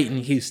great in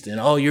Houston.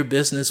 Oh, your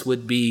business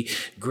would be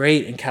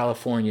great in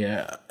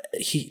California,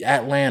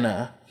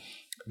 Atlanta.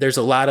 There's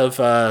a lot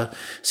of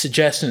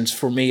suggestions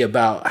for me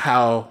about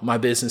how my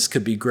business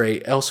could be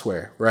great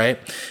elsewhere, right?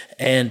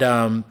 And,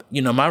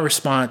 my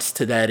response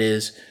to that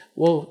is,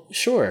 well,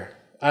 sure.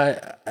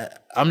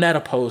 I'm not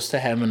opposed to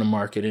having a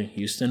market in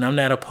Houston. I'm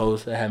not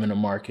opposed to having a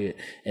market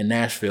in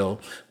Nashville.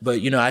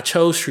 But, I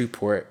chose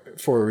Shreveport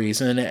for a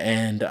reason.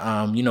 And,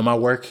 my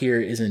work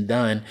here isn't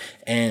done.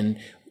 And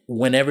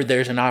whenever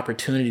there's an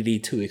opportunity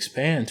to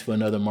expand to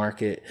another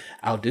market,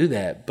 I'll do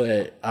that.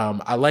 But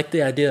I like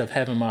the idea of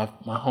having my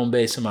home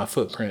base and my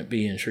footprint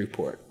be in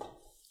Shreveport.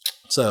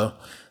 So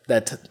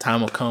that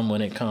time will come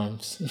when it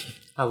comes.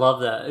 I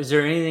love that. Is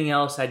there anything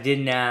else I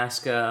didn't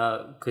ask?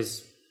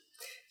 Because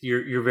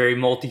you're very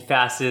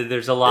multifaceted.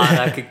 There's a lot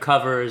I could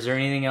cover. Is there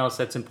anything else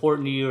that's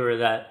important to you or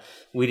that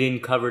we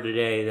didn't cover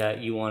today that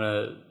you want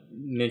to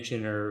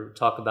mention or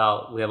talk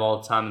about? We have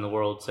all the time in the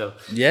world. So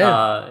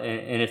yeah.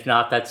 And if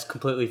not, that's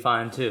completely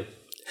fine too.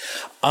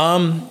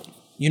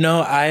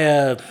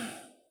 I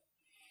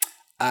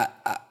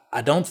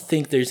don't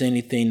think there's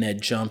anything that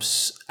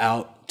jumps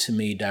out to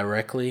me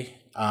directly.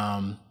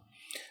 I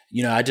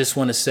just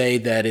want to say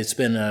that it's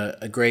been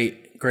a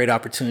great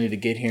opportunity to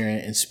get here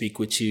and speak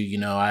with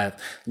you. I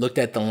looked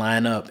at the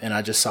lineup and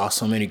I just saw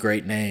so many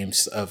great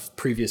names of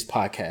previous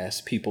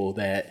podcasts, people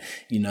that,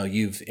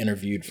 you've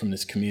interviewed from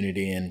this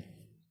community. And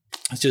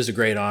it's just a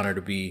great honor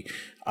to be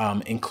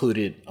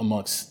included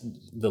amongst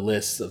the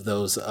list of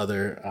those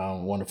other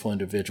wonderful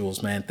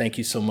individuals, man. Thank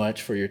you so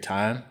much for your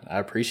time. I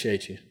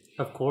appreciate you.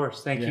 Of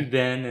course. Thank you,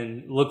 Ben,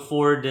 and look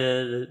forward to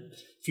the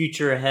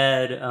future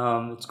ahead.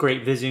 It's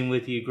great visiting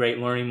with you, great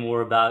learning more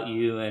about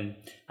you, and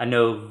I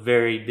know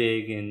very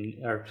big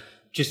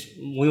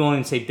we won't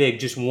even say big,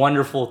 just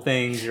wonderful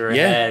things are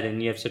ahead,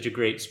 and you have such a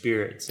great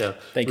spirit. So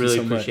thank really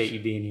you so appreciate much. You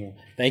being here.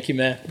 Thank you,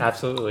 man.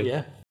 Absolutely.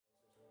 Yeah.